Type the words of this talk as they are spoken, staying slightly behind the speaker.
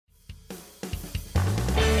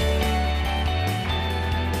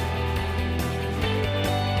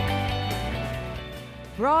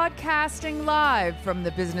Broadcasting live from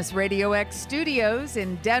the Business Radio X studios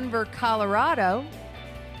in Denver, Colorado,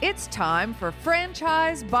 it's time for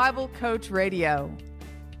Franchise Bible Coach Radio.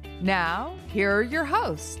 Now, here are your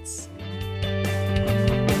hosts.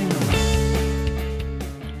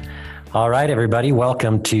 All right, everybody.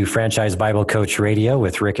 Welcome to Franchise Bible Coach Radio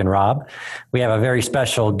with Rick and Rob. We have a very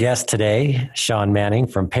special guest today, Sean Manning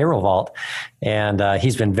from Payroll Vault. And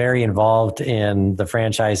he's been very involved in the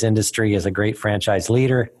franchise industry as a great franchise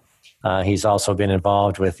leader. He's also been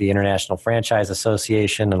involved with the International Franchise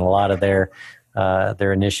Association and a lot of their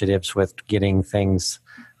initiatives with getting things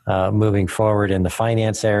moving forward in the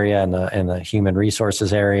finance area and the human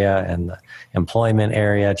resources area and the employment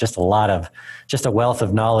area. Just a wealth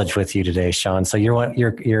of knowledge with you today, Sean. So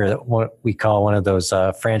you're what we call one of those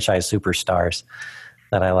franchise superstars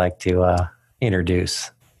that I like to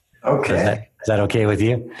introduce. Okay. Is that okay with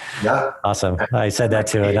you? Yeah. Awesome. I said that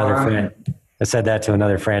to another friend. I said that to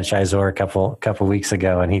another franchisor a couple weeks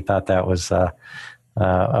ago, and he thought that was a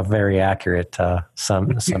very accurate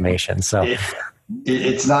summation. So.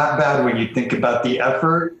 It's not bad when you think about the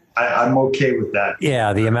effort. I'm okay with that.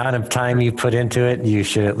 Yeah, the amount of time you put into it, you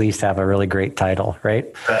should at least have a really great title, right?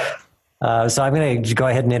 So I'm going to go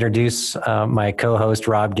ahead and introduce my co-host,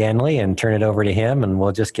 Rob Ganley, and turn it over to him, and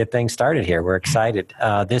we'll just get things started here. We're excited.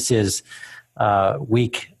 This is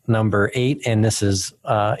week number 8, and this is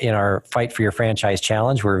in our Fight for Your Franchise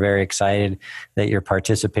Challenge. We're very excited that you're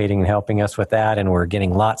participating and helping us with that, and we're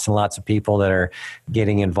getting lots and lots of people that are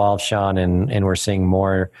getting involved, Sean, and we're seeing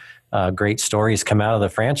more great stories come out of the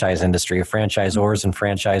franchise industry of franchisors and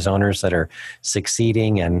franchise owners that are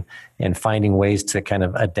succeeding and finding ways to kind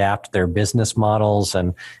of adapt their business models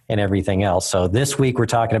and everything else. So this week we're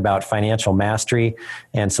talking about financial mastery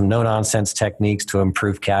and some no-nonsense techniques to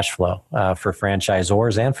improve cash flow for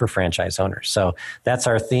franchisors and for franchise owners. So that's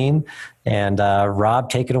our theme. And Rob,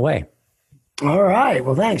 take it away. All right.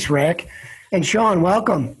 Well, thanks, Rick. And Sean,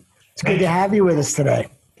 welcome. It's good to have you with us today.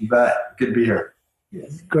 You bet. Good to be here.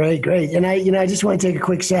 Great. And I just want to take a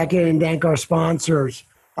quick second and thank our sponsors,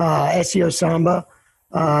 SEO Samba.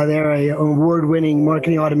 They're an award-winning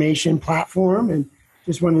marketing automation platform, and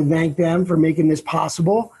just wanted to thank them for making this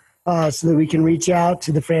possible so that we can reach out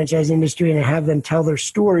to the franchise industry and have them tell their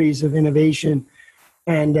stories of innovation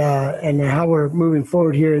and how we're moving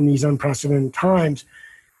forward here in these unprecedented times.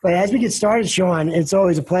 But as we get started, Sean, it's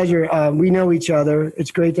always a pleasure. We know each other.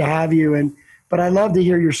 It's great to have you, but I'd love to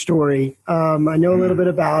hear your story. I know a little bit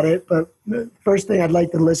about it, but the first thing I'd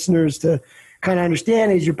like the listeners to kind of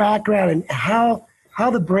understand is your background and how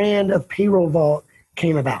the brand of Payroll Vault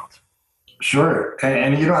came about. Sure.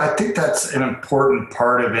 And I think that's an important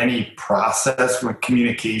part of any process with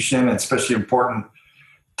communication, especially important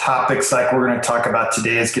topics like we're going to talk about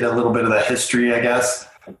today is get a little bit of the history, I guess.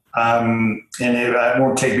 And it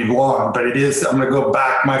won't take me long, but I'm going to go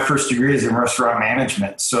back. My first degree is in restaurant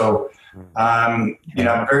management. So, I'm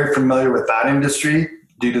very familiar with that industry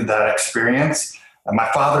due to that experience.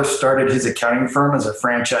 My father started his accounting firm as a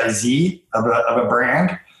franchisee of a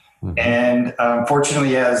brand. Mm-hmm. And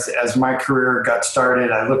unfortunately, as my career got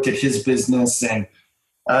started, I looked at his business and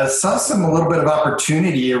saw a little bit of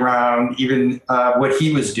opportunity around even what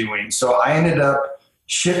he was doing. So I ended up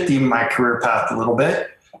shifting my career path a little bit.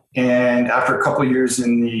 And after a couple of years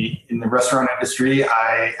in the restaurant industry,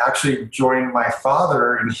 I actually joined my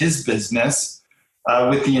father in his business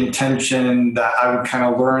with the intention that I would kind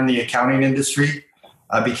of learn the accounting industry.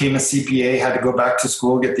 I became a CPA, had to go back to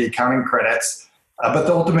school, get the accounting credits. But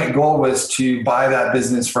the ultimate goal was to buy that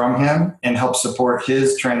business from him and help support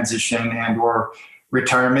his transition and or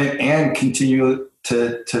retirement and continue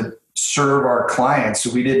to serve our clients.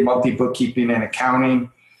 So we did monthly bookkeeping and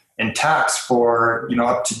accounting and tax for,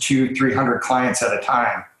 up to 200-300 clients at a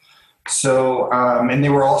time. So, and they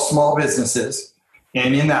were all small businesses.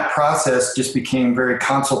 And in that process just became very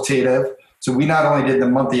consultative. So we not only did the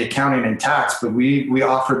monthly accounting and tax, but we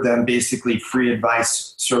offered them basically free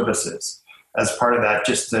advice services as part of that,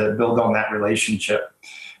 just to build on that relationship.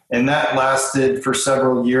 And that lasted for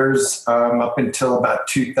several years, up until about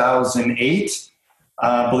 2008.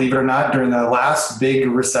 Believe it or not, during the last big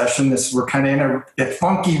recession, we're kind of in a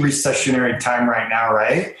funky recessionary time right now,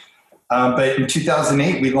 right? But in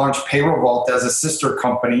 2008, we launched Payroll Vault as a sister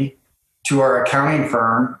company to our accounting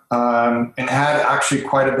firm, and had actually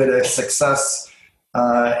quite a bit of success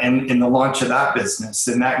in the launch of that business.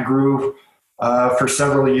 And that grew for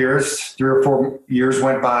several years. 3 or 4 years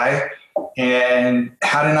went by, and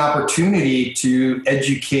had an opportunity to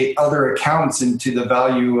educate other accountants into the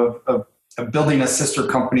value of building a sister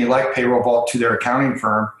company like Payroll Vault to their accounting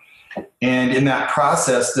firm. And in that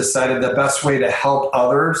process, decided the best way to help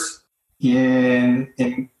others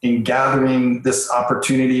in gathering this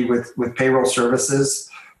opportunity with payroll services,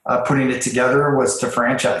 putting it together, was to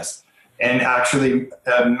franchise. And actually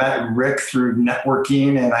met Rick through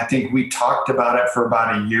networking, and I think we talked about it for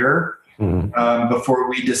about a year before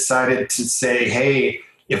we decided to say, hey,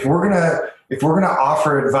 if we're gonna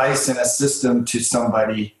offer advice in a system to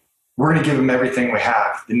somebody, we're gonna give them everything we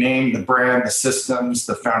have: the name, the brand, the systems,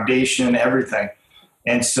 the foundation, everything.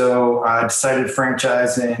 And so I decided to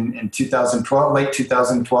franchise in 2012, late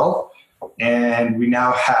 2012, and we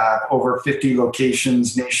now have over 50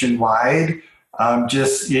 locations nationwide.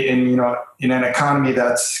 Just in an economy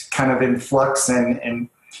that's kind of in flux and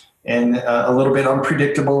a little bit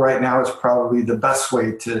unpredictable right now is probably the best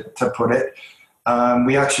way to put it.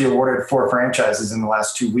 We actually awarded 4 franchises in the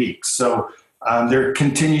last 2 weeks. So there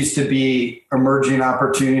continues to be emerging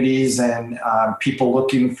opportunities and people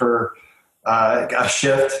looking for a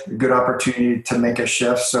shift, a good opportunity to make a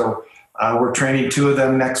shift. So we're training 2 of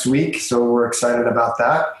them next week. So we're excited about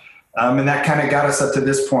that. And that kind of got us up to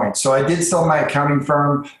this point. So I did sell my accounting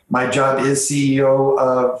firm. My job is CEO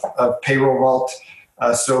of Payroll Vault.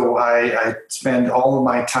 So I spend all of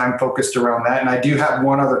my time focused around that. And I do have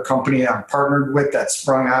one other company I'm partnered with that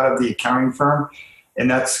sprung out of the accounting firm, and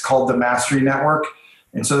that's called the Mastery Network.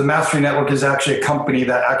 And so the Mastery Network is actually a company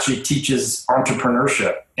that actually teaches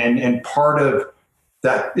entrepreneurship. And part of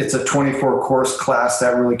that, it's a 24 course class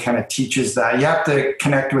that really kind of teaches that. You have to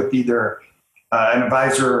connect with either an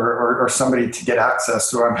advisor or somebody to get access.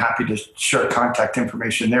 So I'm happy to share contact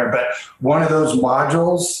information there. But one of those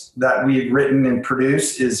modules that we've written and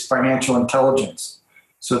produced is financial intelligence.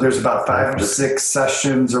 So there's about 5 to 6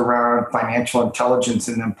 sessions around financial intelligence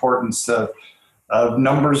and the importance of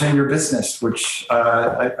numbers in your business, which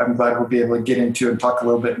I'm glad we'll be able to get into and talk a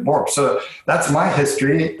little bit more. So that's my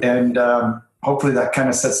history. And hopefully that kind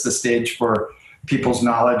of sets the stage for people's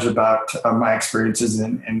knowledge about my experiences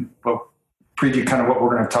and preview kind of what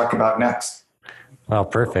we're going to talk about next. Well,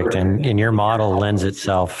 perfect. And your model lends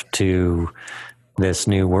itself to this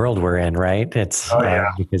new world we're in, right? It's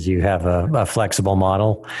because you have a flexible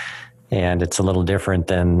model, and it's a little different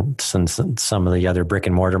than some of the other brick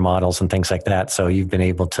and mortar models and things like that. So you've been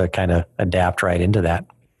able to kind of adapt right into that.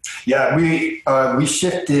 Yeah, we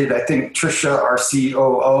shifted. I think Tricia, our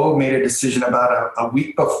COO, made a decision about a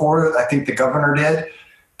week before, I think the governor did,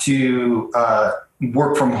 to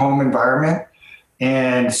work from home environment.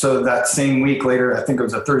 And so that same week later, I think it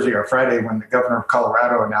was a Thursday or Friday, when the governor of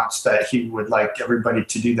Colorado announced that he would like everybody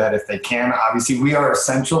to do that if they can. Obviously, we are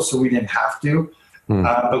essential, so we didn't have to.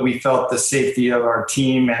 But we felt the safety of our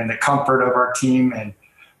team and the comfort of our team. And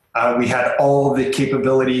we had all the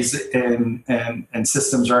capabilities and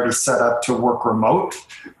systems already set up to work remote.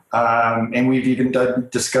 And we've even done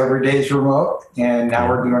Discovery Days remote. And now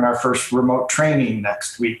we're doing our first remote training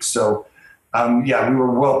next week. So we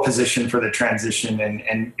were well positioned for the transition,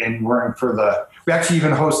 and we're in for we actually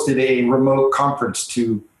even hosted a remote conference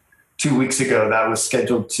two weeks ago that was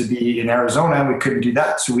scheduled to be in Arizona, and we couldn't do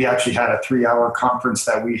that. So we actually had a 3-hour conference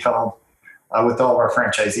that we held with all of our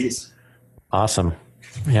franchisees. Awesome.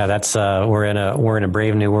 Yeah, that's we're in a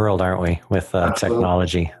brave new world, aren't we, with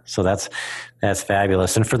technology? So that's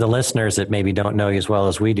fabulous. And for the listeners that maybe don't know you as well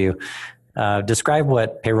as we do, describe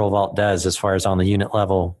what Payroll Vault does as far as on the unit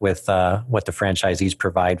level with what the franchisees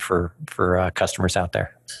provide for customers out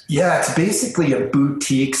there. Yeah, it's basically a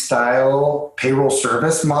boutique style payroll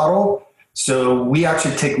service model. So we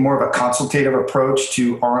actually take more of a consultative approach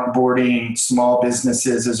to onboarding small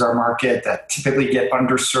businesses as our market that typically get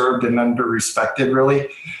underserved and underrespected, really.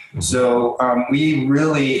 Mm-hmm. So we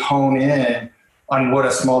really hone in on what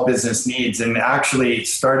a small business needs. And actually,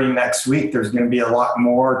 starting next week, there's going to be a lot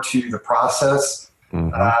more to the process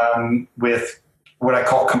with what I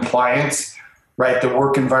call compliance, right? The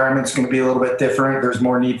work environment's going to be a little bit different. There's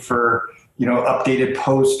more need for, updated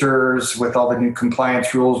posters with all the new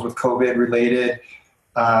compliance rules with COVID related.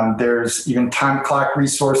 There's even time clock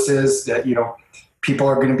resources that, people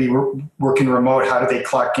are going to be working remote. How do they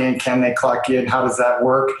clock in? Can they clock in? How does that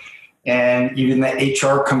work? And even the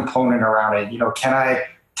HR component around it. Can I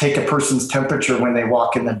take a person's temperature when they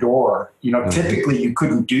walk in the door? Typically you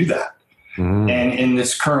couldn't do that. Mm-hmm. And in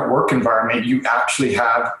this current work environment, you actually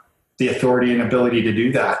have the authority and ability to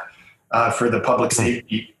do that for the public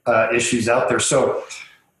safety issues out there. So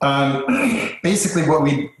basically what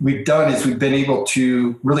we've done is we've been able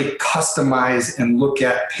to really customize and look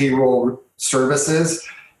at payroll services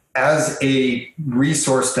as a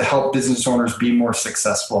resource to help business owners be more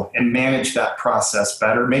successful and manage that process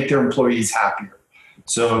better, make their employees happier.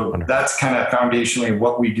 So that's kind of foundationally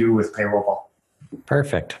what we do with Payroll Vault.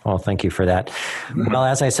 Perfect. Well, thank you for that. Well,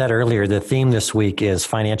 as I said earlier, the theme this week is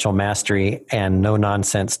financial mastery and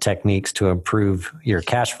no-nonsense techniques to improve your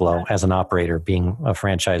cash flow as an operator, being a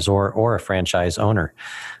franchisor or a franchise owner.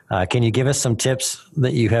 Can you give us some tips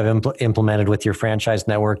that you have implemented with your franchise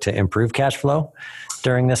network to improve cash flow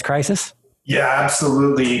during this crisis? Yeah,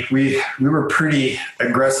 absolutely. We were pretty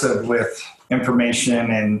aggressive with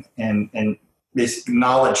information and this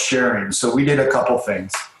knowledge sharing. So we did a couple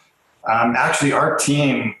things. Actually, our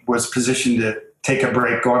team was positioned to take a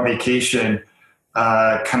break, go on vacation,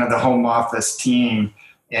 kind of the home office team.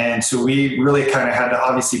 And so we really kind of had to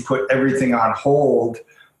obviously put everything on hold,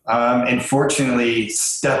 and fortunately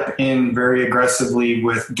step in very aggressively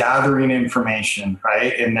with gathering information,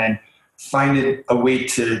 right? And then find a way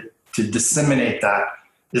to disseminate that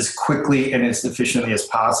as quickly and as efficiently as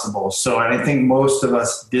possible. So, and I think most of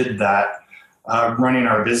us did that. Running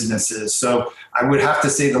our businesses. So I would have to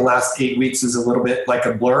say the last 8 weeks is a little bit like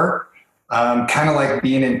a blur, kind of like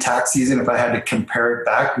being in tax season. If I had to compare it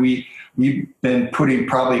back, we've been putting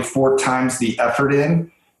probably 4 times the effort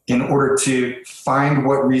in order to find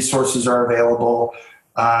what resources are available.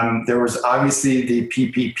 There was obviously the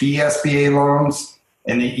PPP SBA loans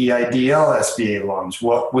and the EIDL SBA loans.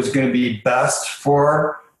 What was going to be best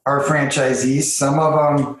for our franchisees? Some of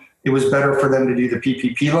them, it was better for them to do the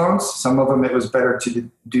PPP loans. Some of them, it was better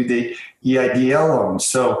to do the EIDL loans.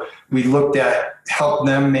 So we looked at help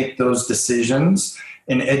them make those decisions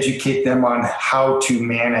and educate them on how to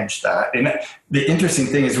manage that. And the interesting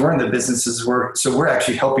thing is we're in the businesses so we're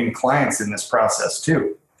actually helping clients in this process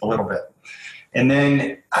too, a little bit. And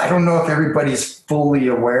then I don't know if everybody's fully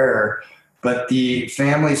aware, but the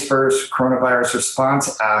Families First Coronavirus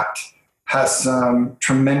Response Act has some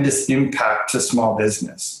tremendous impact to small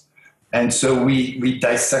business. And so we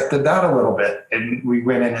dissected that a little bit, and we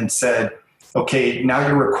went in and said, okay, now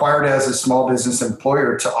you're required as a small business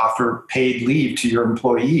employer to offer paid leave to your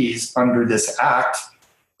employees under this act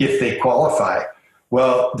if they qualify.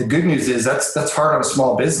 Well, the good news is that's hard on a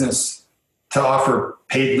small business to offer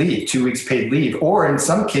paid leave, 2 weeks paid leave, or in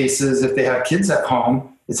some cases, if they have kids at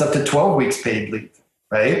home, it's up to 12 weeks paid leave,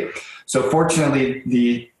 right? So fortunately,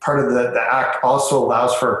 the part of the act also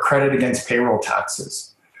allows for a credit against payroll taxes.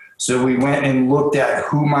 So we went and looked at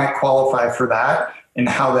who might qualify for that and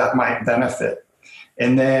how that might benefit.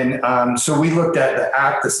 And then, so we looked at the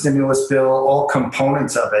act, the stimulus bill, all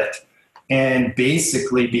components of it, and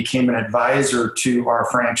basically became an advisor to our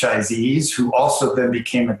franchisees, who also then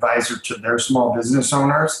became advisor to their small business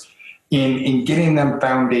owners in getting them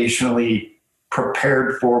foundationally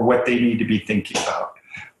prepared for what they need to be thinking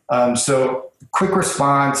about. So quick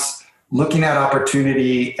response, looking at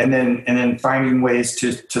opportunity, and then finding ways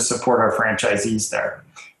to support our franchisees there.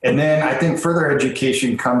 And then I think further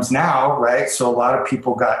education comes now, right? So a lot of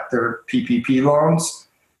people got their PPP loans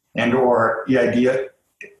and or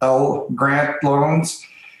EIDL grant loans,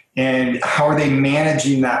 and how are they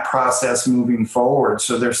managing that process moving forward?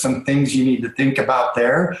 So there's some things you need to think about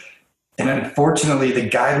there. And unfortunately, the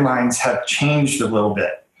guidelines have changed a little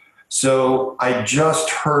bit. So I just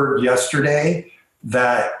heard yesterday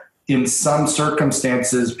that in some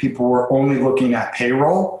circumstances, people were only looking at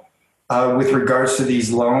payroll with regards to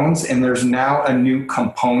these loans. And there's now a new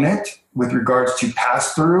component with regards to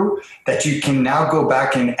pass-through that you can now go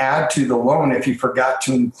back and add to the loan if you forgot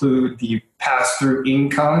to include the pass-through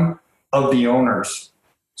income of the owners.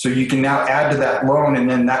 So you can now add to that loan, and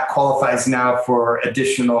then that qualifies now for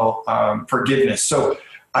additional forgiveness. So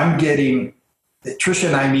I'm getting, Tricia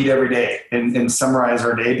and I meet every day and summarize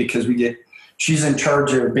our day, because she's in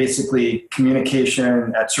charge of basically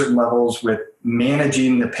communication at certain levels with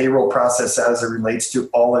managing the payroll process as it relates to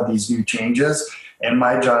all of these new changes. And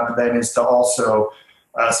my job then is to also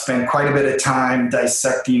spend quite a bit of time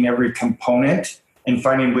dissecting every component and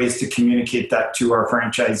finding ways to communicate that to our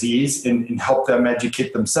franchisees and help them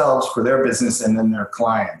educate themselves for their business and then their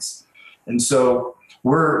clients. And so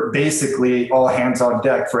we're basically all hands on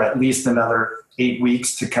deck for at least another 8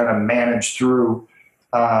 weeks to kind of manage through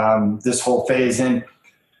this whole phase. And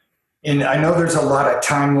I know there's a lot of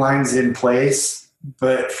timelines in place,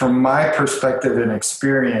 but from my perspective and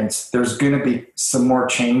experience, there's going to be some more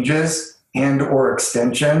changes and or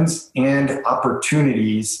extensions and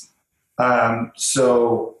opportunities.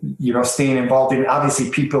 So, staying involved in,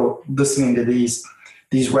 obviously people listening to these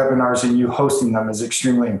webinars and you hosting them is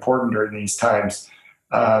extremely important during these times.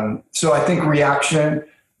 So I think reaction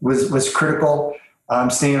was critical.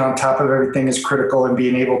 Staying on top of everything is critical, and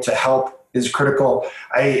being able to help is critical.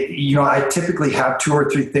 I typically have 2 or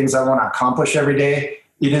 3 things I want to accomplish every day.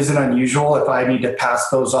 It isn't unusual if I need to pass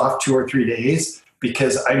those off 2 or 3 days,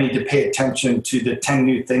 because I need to pay attention to the 10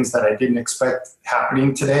 new things that I didn't expect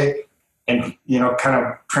happening today, and kind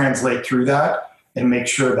of translate through that and make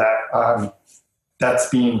sure that that's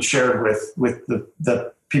being shared with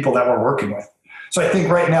the people that we're working with. So I think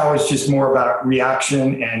right now it's just more about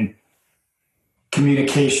reaction and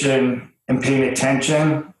communication and paying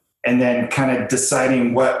attention, and then kind of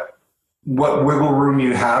deciding what wiggle room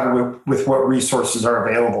you have with what resources are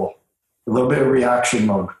available. A little bit of reaction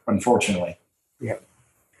mode, unfortunately.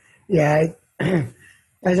 Yeah.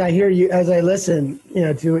 As I hear you, as I listen,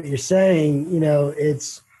 to what you're saying,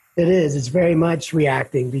 it's very much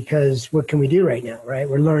reacting, because what can we do right now, right?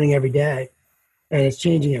 We're learning every day, and it's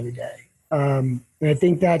changing every day. And I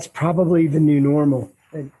think that's probably the new normal.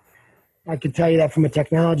 And I could tell you that from a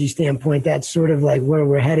technology standpoint, that's sort of like where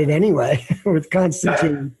we're headed anyway with constant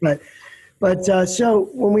change. But so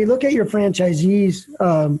when we look at your franchisees,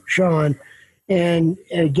 Sean, and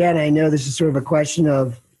again, I know this is sort of a question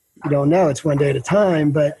of, you don't know, it's one day at a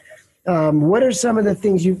time, but what are some of the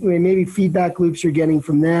things maybe feedback loops you're getting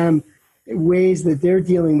from them, ways that they're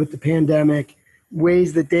dealing with the pandemic,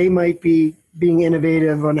 ways that they might be being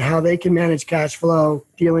innovative on how they can manage cash flow,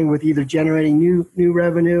 dealing with either generating new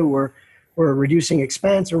revenue or reducing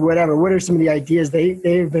expense or whatever? What are some of the ideas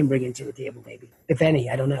they've been bringing to the table, maybe, if any?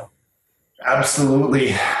 I don't know.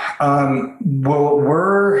 Absolutely. Well,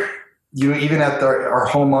 we're even at our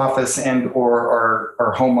home office or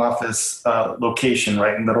our home office location,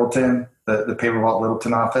 right in Littleton, the Payroll Vault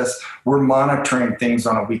Littleton office, we're monitoring things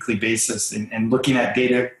on a weekly basis and looking at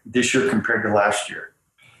data this year compared to last year.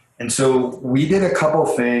 And so we did a couple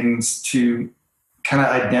things to kind of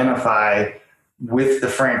identify with the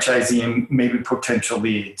franchisee and maybe potential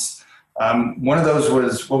leads. One of those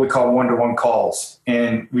was what we call one-to-one calls.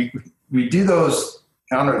 And we do those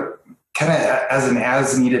on a kind of as an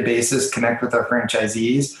as-needed basis, connect with our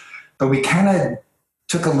franchisees. But we kind of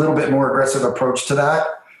took a little bit more aggressive approach to that.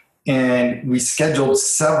 And we scheduled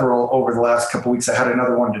several over the last couple of weeks. I had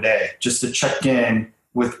another one today just to check in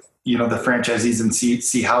with the franchisees and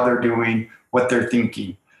see how they're doing, what they're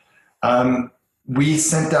thinking. We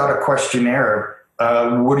sent out a questionnaire.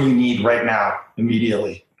 What do you need right now,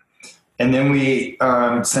 immediately? And then we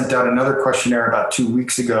sent out another questionnaire about 2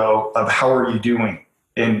 weeks ago of how are you doing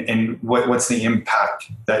and what's the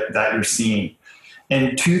impact that you're seeing.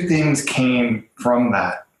 And two things came from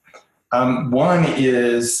that. One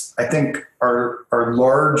is, I think our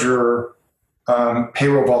larger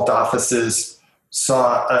Payroll Vault offices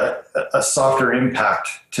saw a softer impact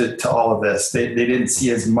to all of this. They didn't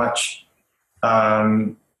see as much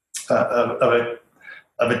of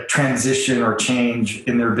a transition or change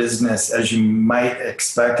in their business as you might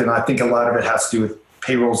expect. And I think a lot of it has to do with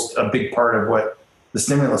payroll's a big part of what the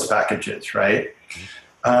stimulus package is, right?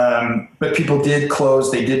 But people did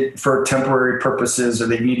close, they did for temporary purposes, or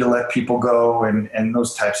they need to let people go and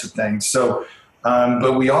those types of things. So,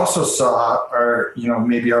 but we also saw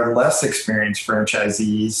maybe our less experienced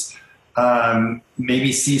franchisees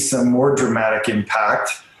maybe see some more dramatic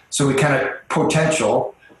impact. So we kind of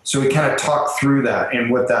talk through that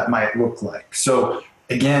and what that might look like. So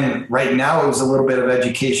again, right now it was a little bit of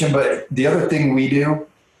education, but the other thing we do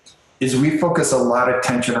is we focus a lot of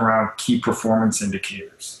attention around key performance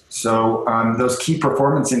indicators. So those key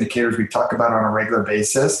performance indicators we talk about on a regular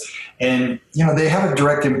basis, and they have a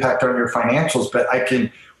direct impact on your financials, but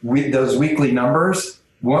with those weekly numbers,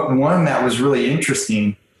 one that was really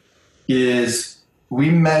interesting is we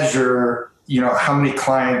measure, how many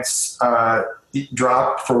clients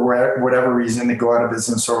drop for whatever reason, they go out of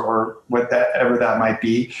business or whatever that might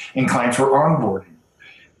be, and clients were onboarding.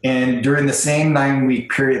 And during the same 9-week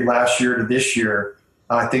period last year to this year,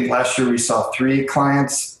 I think last year we saw 3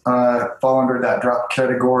 clients fall under that drop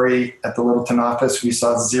category at the Littleton office. We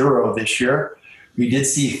saw 0 this year. We did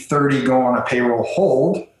see 30 go on a payroll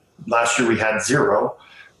hold. Last year we had 0.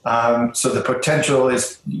 So the potential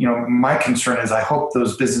is, my concern is I hope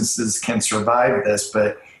those businesses can survive this,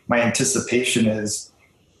 but my anticipation is,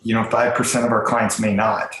 5% of our clients may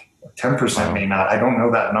not, 10% may not. I don't know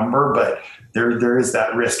that number, but there is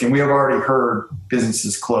that risk. And we have already heard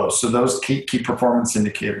businesses close. So those key performance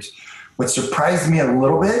indicators. What surprised me a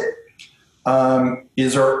little bit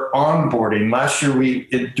is our onboarding. Last year,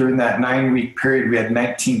 during that 9-week period, we had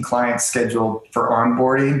 19 clients scheduled for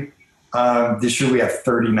onboarding. This year we have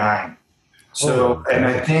 39. So, and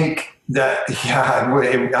I think that,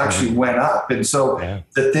 it actually went up. And so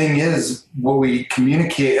the thing is, what we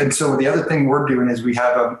communicate. And so the other thing we're doing is we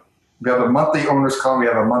have a monthly owners call. We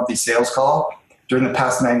have a monthly sales call. During the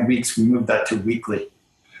past 9 weeks, we moved that to weekly.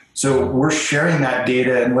 So we're sharing that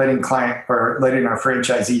data and letting our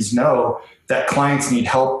franchisees know that clients need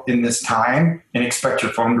help in this time and expect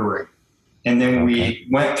your phone to ring. And then we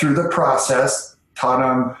went through the process, taught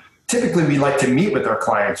them. Typically, we like to meet with our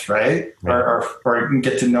clients, right? Or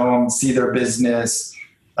get to know them, see their business,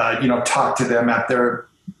 talk to them at their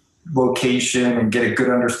location and get a good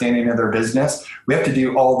understanding of their business. We have to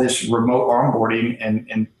do all this remote onboarding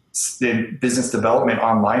and business development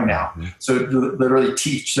online now. So literally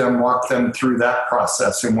teach them, walk them through that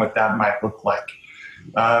process and what that might look like.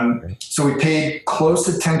 So we paid close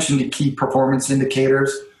attention to key performance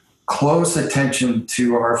indicators, close attention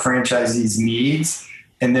to our franchisees' needs,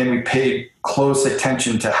 and then we paid close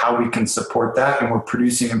attention to how we can support that. And we're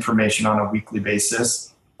producing information on a weekly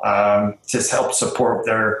basis to help support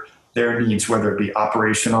their needs, whether it be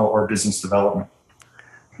operational or business development.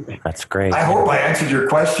 That's great. I hope I answered your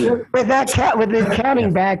question. With the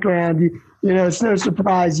accounting background, it's no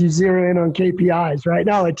surprise you zero in on KPIs, right?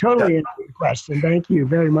 No, I totally answered the question. Thank you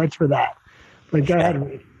very much for that. But go ahead,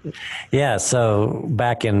 Wade. Yeah, so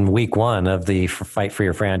back in week 1 of the Fight for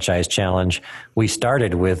Your Franchise Challenge, we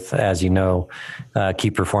started with, as you know, key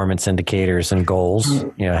performance indicators and goals.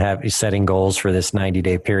 Setting goals for this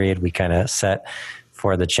 90-day period. We kind of set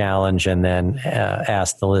for the challenge and then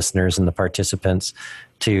asked the listeners and the participants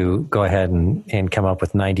to go ahead and come up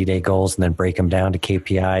with 90-day goals and then break them down to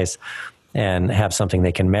KPIs and have something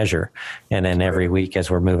they can measure. And then every week as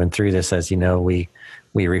we're moving through this, as you know, we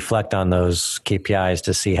reflect on those KPIs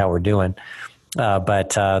to see how we're doing. But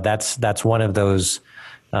that's one of those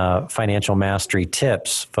financial mastery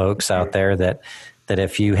tips, folks out there, that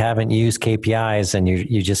if you haven't used KPIs and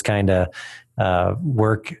you just kind of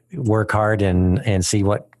work hard and see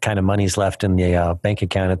what kind of money's left in the bank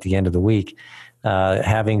account at the end of the week,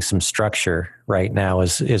 having some structure right now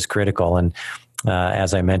is critical. And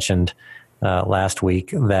as I mentioned last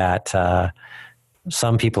week, that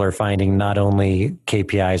some people are finding not only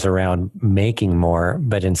KPIs around making more,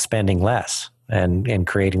 but in spending less and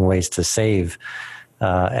creating ways to save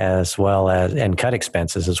as well as and cut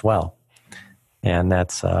expenses as well. And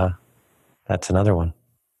that's another one.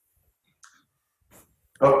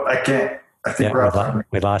 Oh, I can't. I think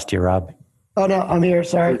we lost you, Rob. Oh, no, I'm here.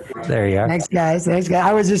 Sorry. There you are. Thanks, guys.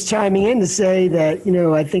 I was just chiming in to say that,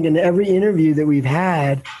 I think in every interview that we've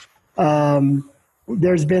had,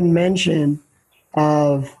 there's been mention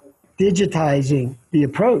of digitizing the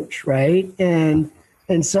approach, right? And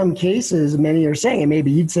in some cases, many are saying, and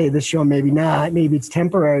maybe you'd say this, Sean, maybe not, maybe it's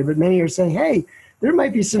temporary, but many are saying, hey, there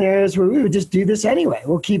might be scenarios where we would just do this anyway.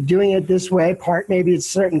 We'll keep doing it this way. Maybe it's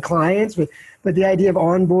certain clients, but the idea of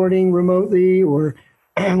onboarding remotely,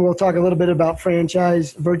 and we'll talk a little bit about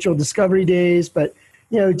franchise virtual discovery days, but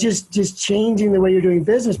just changing the way you're doing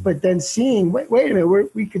business, but then seeing, wait a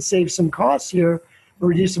minute, we could save some costs here, or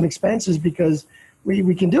reduce some expenses because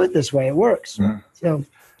we can do it this way. It works. Mm-hmm. So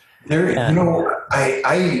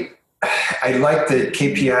I like the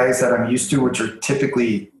KPIs that I'm used to, which are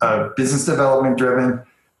typically business development driven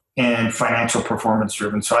and financial performance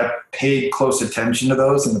driven. So I paid close attention to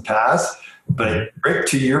those in the past. But Rick,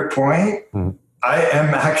 to your point, I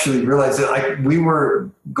am actually realizing we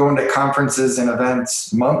were going to conferences and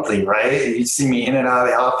events monthly, right? You see me in and out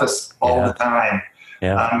of the office all the time.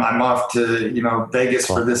 Yeah. I'm off to, Vegas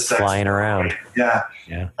for this section. Flying around. Yeah.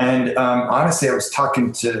 And honestly, I was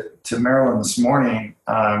talking to Marilyn this morning.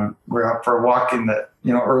 We're out for a walk in the,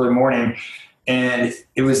 early morning. And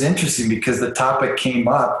it was interesting because the topic came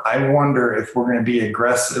up. I wonder if we're going to be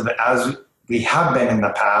aggressive as we have been in the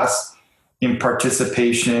past in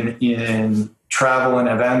participation in travel and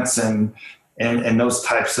events and those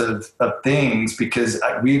types of things, because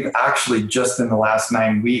we've actually just in the last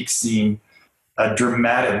 9 weeks seen a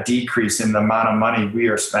dramatic decrease in the amount of money we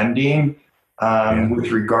are spending with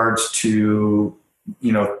regards to,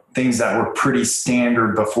 things that were pretty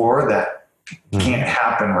standard before that can't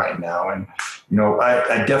happen right now. And,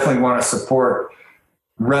 I definitely want to support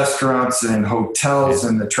restaurants and hotels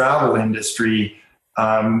and the travel industry,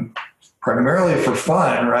 primarily for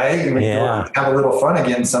fun, right? We'll have a little fun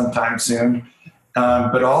again sometime soon.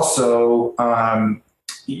 But also,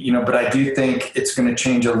 but I do think it's going to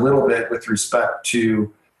change a little bit with respect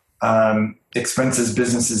to expenses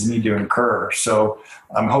businesses need to incur. So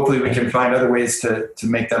hopefully we can find other ways to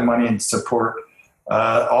make that money and support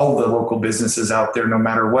all the local businesses out there, no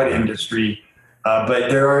matter what industry. But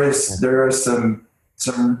there are some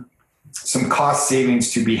cost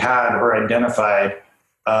savings to be had or identified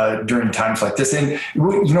during times like this. And,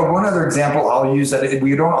 one other example I'll use that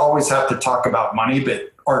we don't always have to talk about money,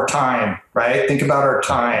 but our time, right? Think about our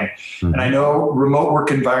time. Mm-hmm. And I know remote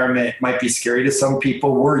work environment might be scary to some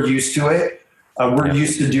people. We're used to it. We're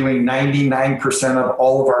used to doing 99% of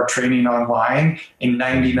all of our training online and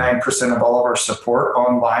 99% of all of our support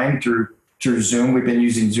online through Zoom. We've been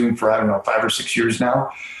using Zoom for, 5 or 6 years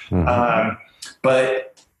now. But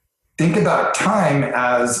think about time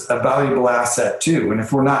as a valuable asset too. And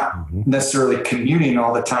if we're not necessarily commuting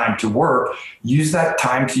all the time to work, use that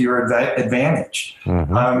time to your advantage.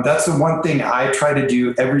 That's the one thing I try to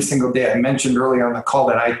do every single day. I mentioned earlier on the call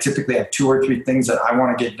that I typically have 2 or 3 things that I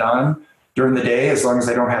want to get done during the day, as long as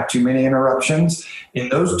I don't have too many interruptions. And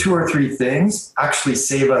those 2 or 3 things actually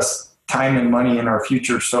save us time and money in our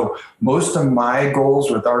future. So most of my goals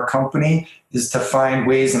with our company is to find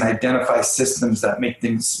ways and identify systems that make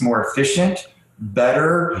things more efficient,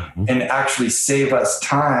 better, and actually save us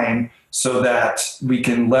time so that we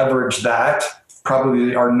can leverage that,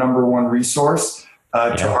 probably our number one resource,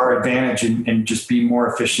 to our advantage and just be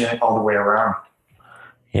more efficient all the way around.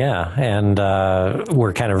 Yeah. And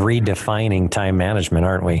we're kind of redefining time management,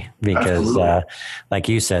 aren't we? Because like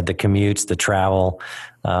you said, the commutes, the travel,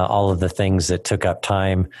 all of the things that took up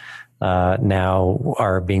time now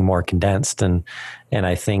are being more condensed. And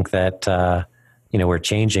I think that, we're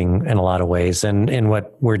changing in a lot of ways. And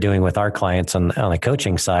what we're doing with our clients on the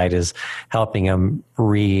coaching side is helping them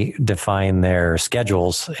redefine their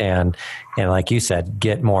schedules and like you said,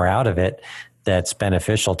 get more out of it that's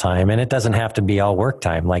beneficial time. And it doesn't have to be all work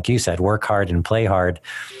time. Like you said, work hard and play hard.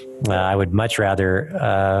 I would much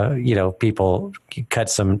rather, people cut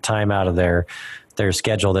some time out of their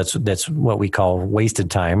schedule. That's what we call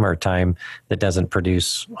wasted time, or time that doesn't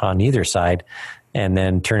produce on either side, and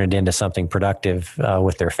then turn it into something productive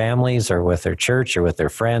with their families or with their church or with their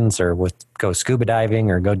friends, or go scuba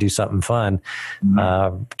diving or go do something fun.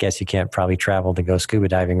 Guess you can't probably travel to go scuba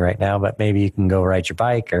diving right now, but maybe you can go ride your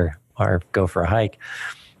bike or go for a hike.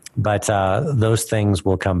 But those things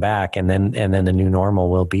will come back, and then the new normal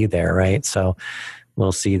will be there, right? So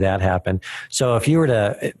we'll see that happen. So if you were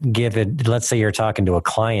to give it, let's say you're talking to a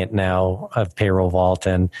client now of Payroll Vault,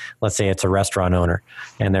 and let's say it's a restaurant owner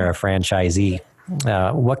and they're a franchisee,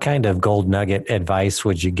 what kind of gold nugget advice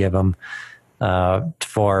would you give them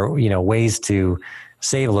for ways to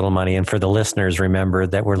save a little money? And for the listeners, remember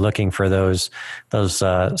that we're looking for those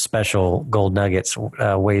special gold nuggets,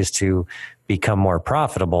 ways to become more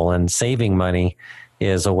profitable, and saving money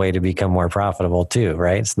is a way to become more profitable too,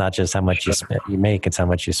 right? It's not just how much you make, it's how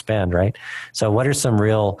much you spend, right? So what are some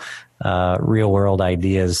real world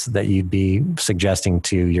ideas that you'd be suggesting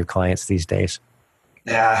to your clients these days?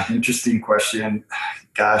 Yeah, interesting question.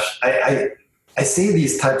 Gosh, I say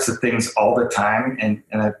these types of things all the time, and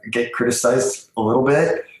I get criticized a little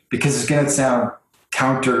bit because it's going to sound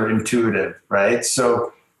counterintuitive, right?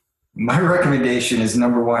 So my recommendation is,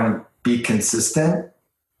 number one, be consistent,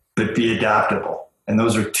 but be adaptable. And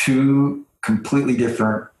those are 2 completely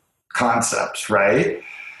different concepts, right?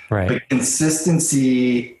 Right. But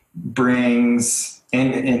consistency brings,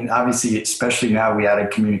 and obviously, especially now we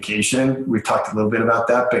added communication. We've talked a little bit about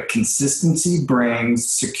that, but consistency brings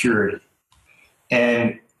security.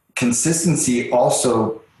 And consistency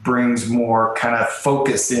also brings more kind of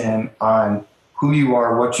focus in on who you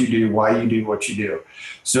are, what you do, why you do what you do.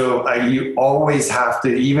 So you always have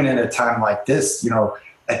to, even at a time like this,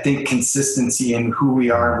 I think consistency in who we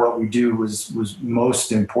are and what we do was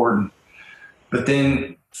most important. But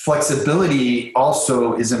then flexibility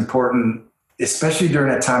also is important, especially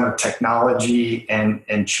during a time of technology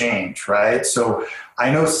and change, right? So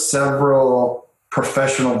I know several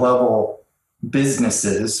professional level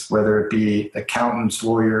businesses, whether it be accountants,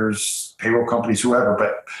 lawyers, payroll companies, whoever,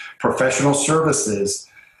 but professional services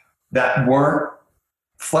that weren't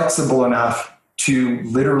flexible enough to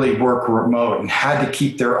literally work remote and had to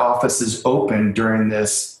keep their offices open during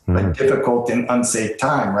this difficult and unsafe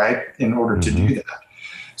time, right? In order to do that.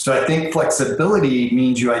 So I think flexibility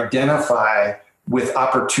means you identify with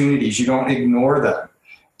opportunities. You don't ignore them.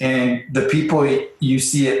 And the people, you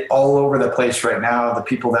see it all over the place right now, the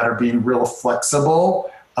people that are being real flexible,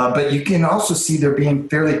 but you can also see they're being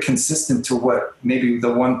fairly consistent to what maybe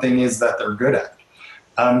the one thing is that they're good at.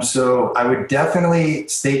 So I would definitely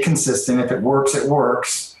stay consistent. If it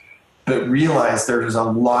works, but realize there's a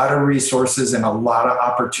lot of resources and a lot of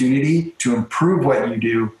opportunity to improve what you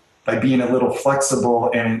do by being a little flexible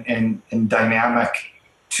and dynamic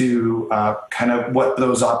to kind of what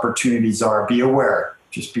those opportunities are. Be aware.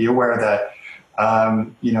 Just be aware that,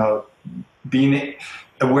 being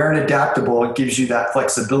aware and adaptable, it gives you that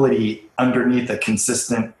flexibility underneath a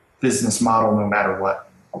consistent business model, no matter what.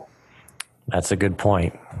 That's a good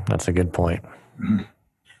point. Mm-hmm.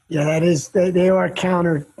 Yeah, that is. They are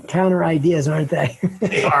counter ideas, aren't they?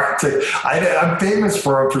 They are. I'm famous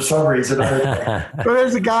for them for some reason. Well,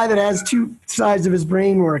 there's a guy that has two sides of his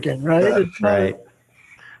brain working, right? Right.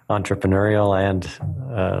 Entrepreneurial and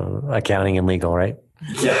accounting and legal, right?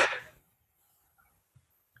 Yeah.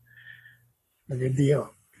 A good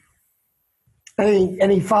deal.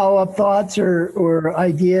 Any follow-up thoughts or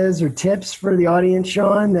ideas or tips for the audience,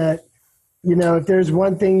 Sean, that, if there's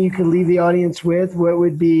one thing you could leave the audience with, what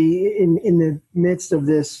would be in the midst of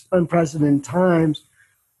this unprecedented times,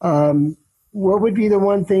 what would be the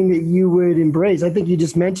one thing that you would embrace? I think you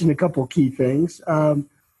just mentioned a couple key things,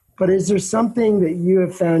 but is there something that you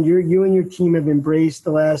have found you and your team have embraced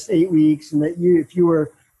the last 8 weeks, and that if you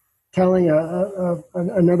were telling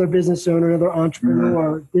another business owner, another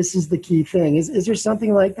entrepreneur, this is the key thing? Is there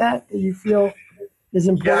something like that you feel is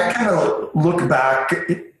important? Yeah, I kind of look back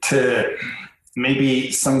to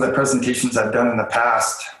maybe some of the presentations I've done in the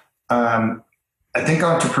past. I think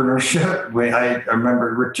entrepreneurship, I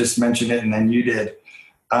remember Rick just mentioned it and then you did.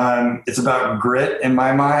 It's about grit in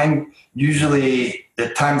my mind. Usually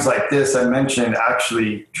at times like this, I mentioned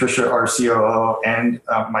actually Trisha, our COO, and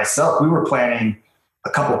myself, we were planning a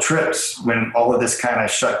couple trips when all of this kind of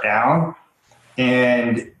shut down.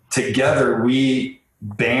 And together we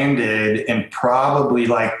banded, and probably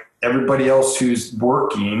like everybody else who's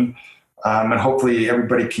working, and hopefully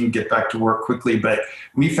everybody can get back to work quickly, but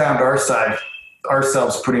we found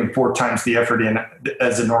ourselves putting 4 times the effort in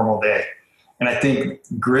as a normal day. And I think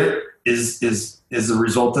grit is a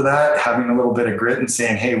result of that, having a little bit of grit and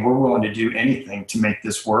saying, hey, we're willing to do anything to make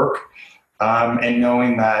this work. And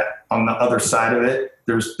knowing that on the other side of it,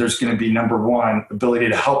 there's going to be, number one, ability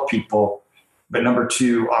to help people, but number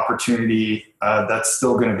 2, opportunity that's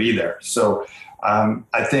still going to be there. So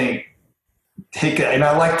I think and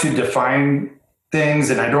I like to define things,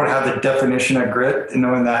 and I don't have the definition of grit, and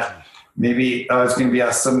knowing that maybe I was going to be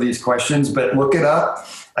asked some of these questions, but look it up.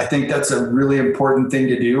 I think that's a really important thing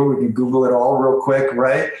to do. We can Google it all real quick,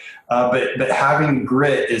 right? But having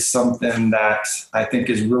grit is something that I think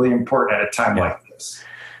is really important at a time like this.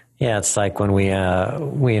 Yeah, it's like when we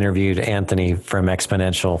interviewed Anthony from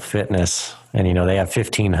Exponential Fitness, and they have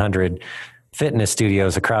 1,500 fitness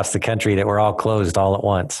studios across the country that were all closed all at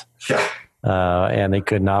once. Yeah. And they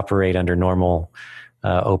couldn't operate under normal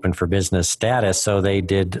open for business status, so they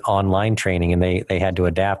did online training, and they had to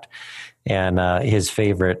adapt. And his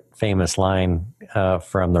famous line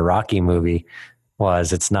from the Rocky movie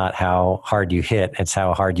was, "It's not how hard you hit, it's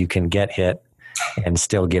how hard you can get hit and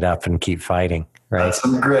still get up and keep fighting." Right. That's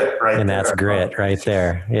some grit, right? And that's grit right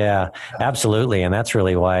there. Yeah, absolutely. And that's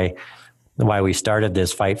really why we started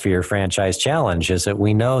this Fight for Your Franchise Challenge, is that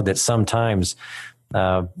we know that sometimes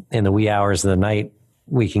in the wee hours of the night,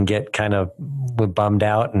 we can get kind of bummed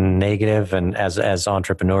out and negative, and as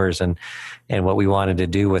entrepreneurs, and what we wanted to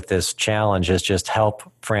do with this challenge is just help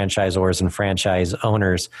franchisors and franchise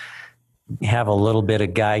owners have a little bit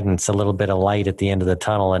of guidance, a little bit of light at the end of the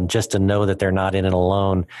tunnel, and just to know that they're not in it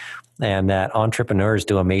alone, and that entrepreneurs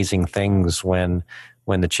do amazing things when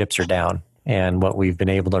the chips are down. And what we've been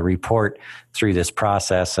able to report through this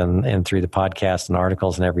process and through the podcast and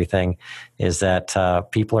articles and everything is that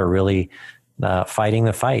people are really fighting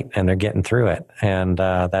the fight, and they're getting through it. And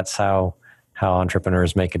that's how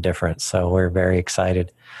entrepreneurs make a difference. So we're very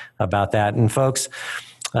excited about that. And folks,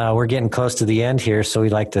 we're getting close to the end here. So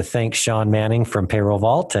we'd like to thank Sean Manning from Payroll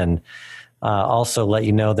Vault, and also let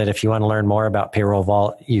you know that if you want to learn more about Payroll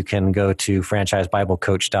Vault, you can go to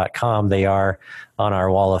franchisebiblecoach.com. They are on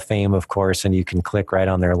our wall of fame, of course, and you can click right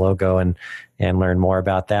on their logo and learn more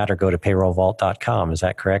about that, or go to payrollvault.com. Is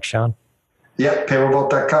that correct, Sean? Yep,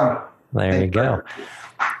 payrollvault.com. There you go.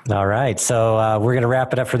 All right. So we're going to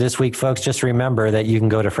wrap it up for this week, folks. Just remember that you can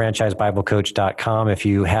go to franchisebiblecoach.com if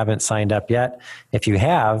you haven't signed up yet. If you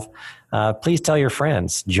have, please tell your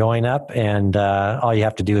friends, join up, and all you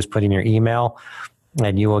have to do is put in your email,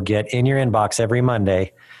 and you will get in your inbox every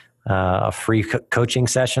Monday a free coaching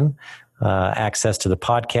session, access to the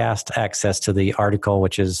podcast, access to the article,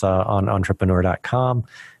 which is on entrepreneur.com,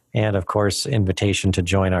 and of course, invitation to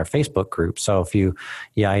join our Facebook group. So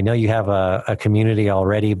I know you have a community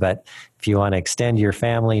already, but if you want to extend your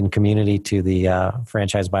family and community to the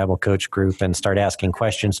Franchise Bible Coach group and start asking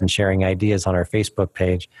questions and sharing ideas on our Facebook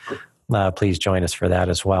page, please join us for that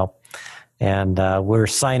as well. And we're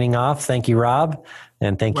signing off. Thank you, Rob.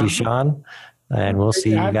 And thank you, Sean. And we'll see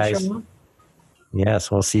you guys.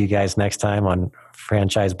 Yes, we'll see you guys next time on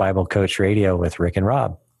Franchise Bible Coach Radio with Rick and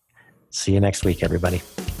Rob. See you next week, everybody.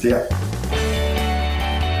 See ya.